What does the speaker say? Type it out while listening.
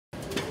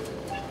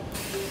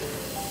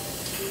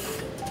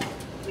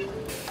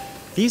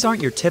These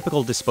aren't your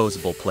typical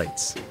disposable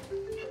plates.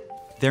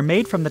 They're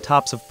made from the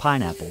tops of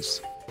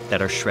pineapples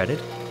that are shredded,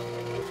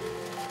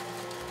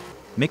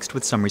 mixed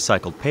with some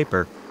recycled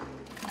paper,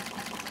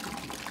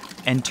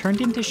 and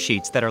turned into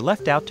sheets that are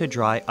left out to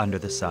dry under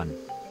the sun.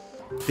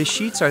 The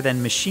sheets are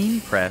then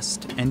machine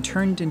pressed and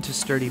turned into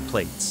sturdy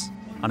plates.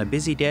 On a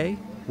busy day,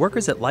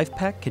 workers at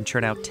Lifepack can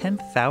churn out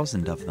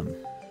 10,000 of them.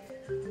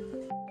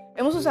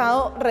 Hemos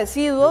usado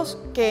residuos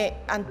que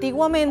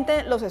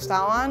antiguamente los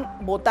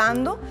estaban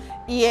botando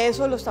y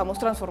eso lo estamos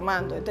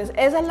transformando. Entonces,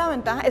 esa es la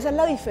ventaja, esa es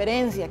la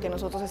diferencia que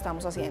nosotros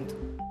estamos haciendo.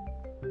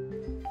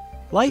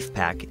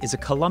 Lifepack is a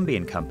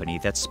Colombian company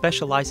that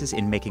specializes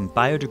in making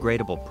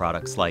biodegradable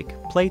products like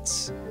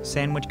plates,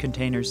 sandwich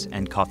containers,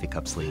 and coffee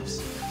cup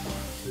sleeves.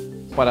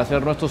 Para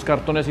hacer nuestros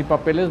cartones y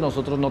papeles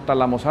nosotros no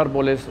talamos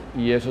árboles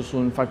y eso es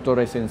un factor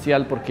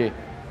esencial porque,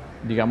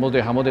 digamos,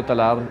 dejamos de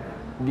talar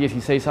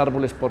 16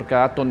 árboles por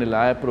cada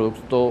tonelada de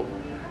producto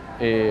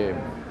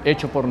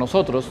hecho por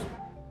nosotros.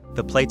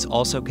 The plates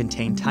also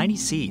contain tiny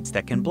seeds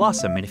that can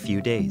blossom in a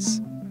few days.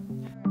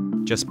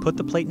 Just put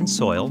the plate in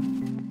soil,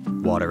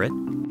 water it,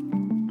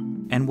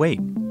 and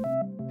wait.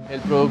 El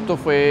producto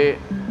fue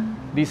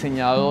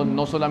diseñado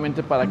no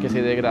solamente para que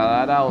se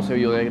degradara o se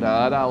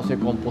biodegradara o se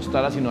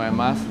compostara, sino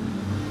además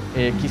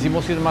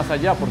quisimos ir más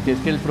allá porque es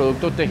que el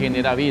producto te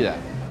genera vida.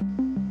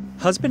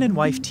 Husband and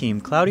wife team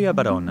Claudia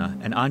Barona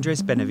and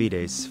Andres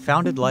Benavides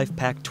founded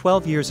Lifepack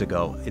 12 years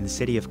ago in the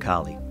city of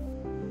Cali.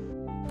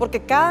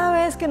 Porque cada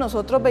vez que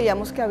nosotros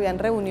veíamos que habían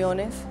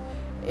reuniones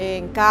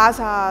en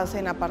casas,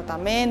 en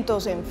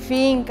apartamentos, en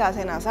fincas,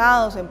 en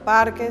asados, en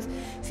parques,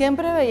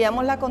 siempre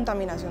veíamos la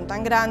contaminación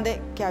tan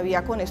grande que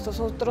había con estos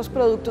otros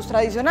productos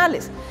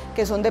tradicionales,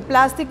 que son de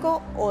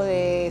plástico o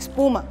de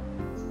espuma.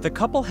 The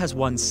couple has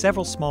won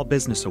several small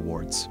business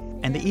awards,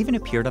 and they even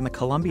appeared on the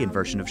Colombian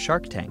version of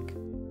Shark Tank.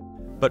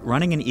 But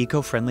running an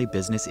eco-friendly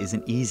business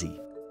isn't easy.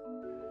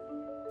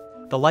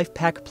 The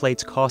Lifepack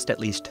plates cost at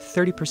least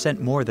 30%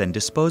 more than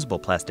disposable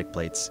plastic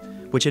plates,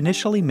 which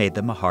initially made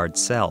them a hard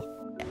sell.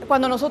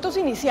 Cuando nosotros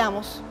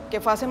iniciamos,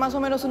 que fue hace más o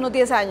menos unos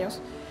 10 años,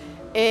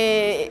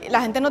 la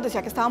gente nos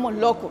decía que estábamos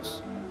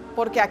locos,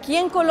 porque aquí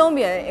en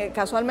Colombia,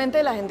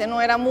 casualmente, la gente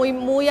no era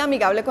muy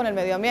amigable con el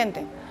medio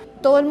ambiente.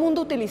 Todo el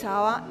mundo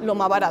utilizaba lo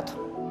más barato.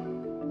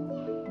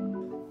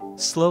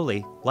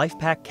 Slowly,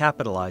 Lifepack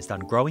capitalized on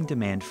growing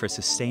demand for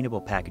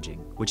sustainable packaging,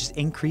 which has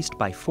increased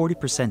by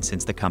 40%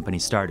 since the company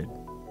started.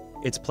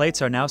 Its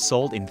plates are now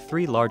sold in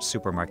 3 large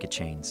supermarket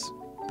chains.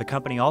 The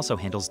company also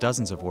handles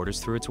dozens of orders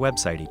through its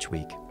website each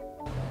week.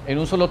 En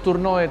un solo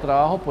turno de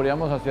trabajo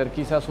podríamos hacer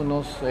quizás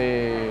unos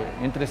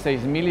entre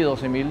 6.000 y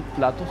 12.000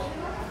 platos.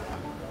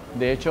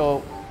 De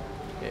hecho,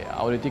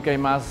 ahorita hay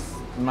más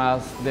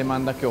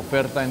demanda que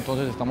oferta,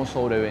 entonces estamos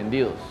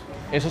sobrevendidos.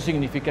 Eso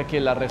significa que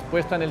la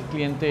respuesta en el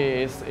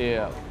cliente es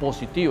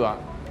positiva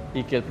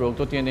y que el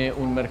producto tiene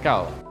un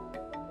mercado.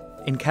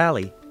 In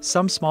Cali,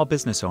 some small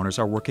business owners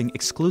are working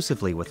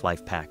exclusively with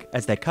Lifepack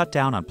as they cut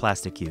down on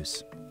plastic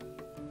use.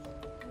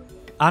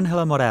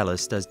 Angela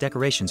Morales does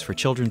decorations for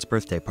children's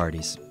birthday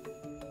parties.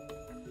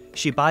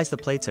 She buys the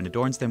plates and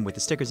adorns them with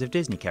the stickers of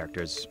Disney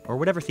characters or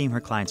whatever theme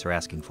her clients are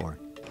asking for.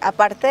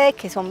 Aparte de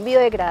que son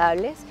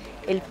biodegradables,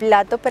 el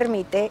plato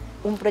permite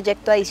un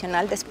proyecto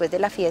adicional después de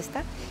la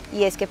fiesta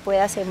y es que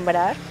puedas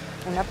sembrar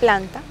una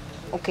planta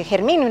o que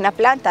germine una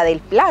planta del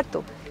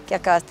plato que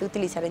acabaste de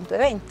utilizar en tu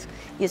evento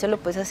y eso lo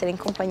puedes hacer en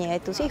compañía de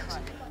tus hijos.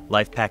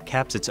 Lifepack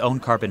caps its own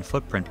carbon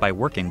footprint by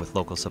working with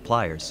local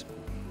suppliers.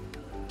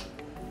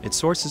 It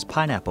sources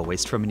pineapple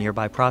waste from a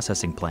nearby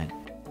processing plant.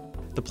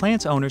 The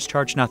plant's owners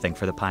charge nothing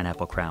for the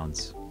pineapple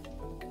crowns.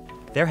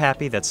 They're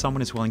happy that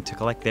someone is willing to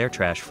collect their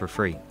trash for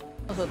free.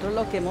 Nosotros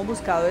lo que hemos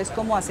buscado es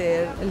cómo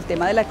hacer el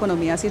tema de la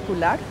economía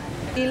circular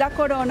y la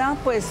corona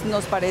pues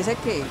nos parece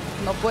que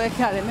no puede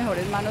quedar en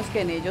mejores manos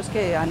que en ellos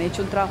que han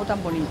hecho un trabajo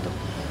tan bonito.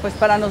 Pues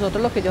para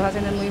nosotros lo que ellos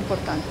hacen es muy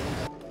importante.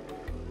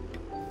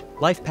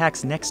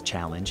 Lifepack's next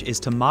challenge is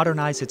to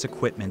modernize its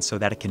equipment so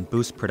that it can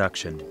boost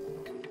production.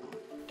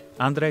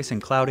 Andres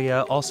and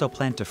Claudia also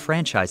plan to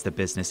franchise the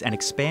business and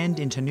expand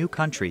into new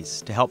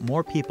countries to help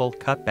more people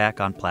cut back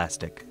on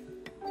plastic,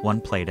 one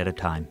plate at a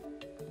time.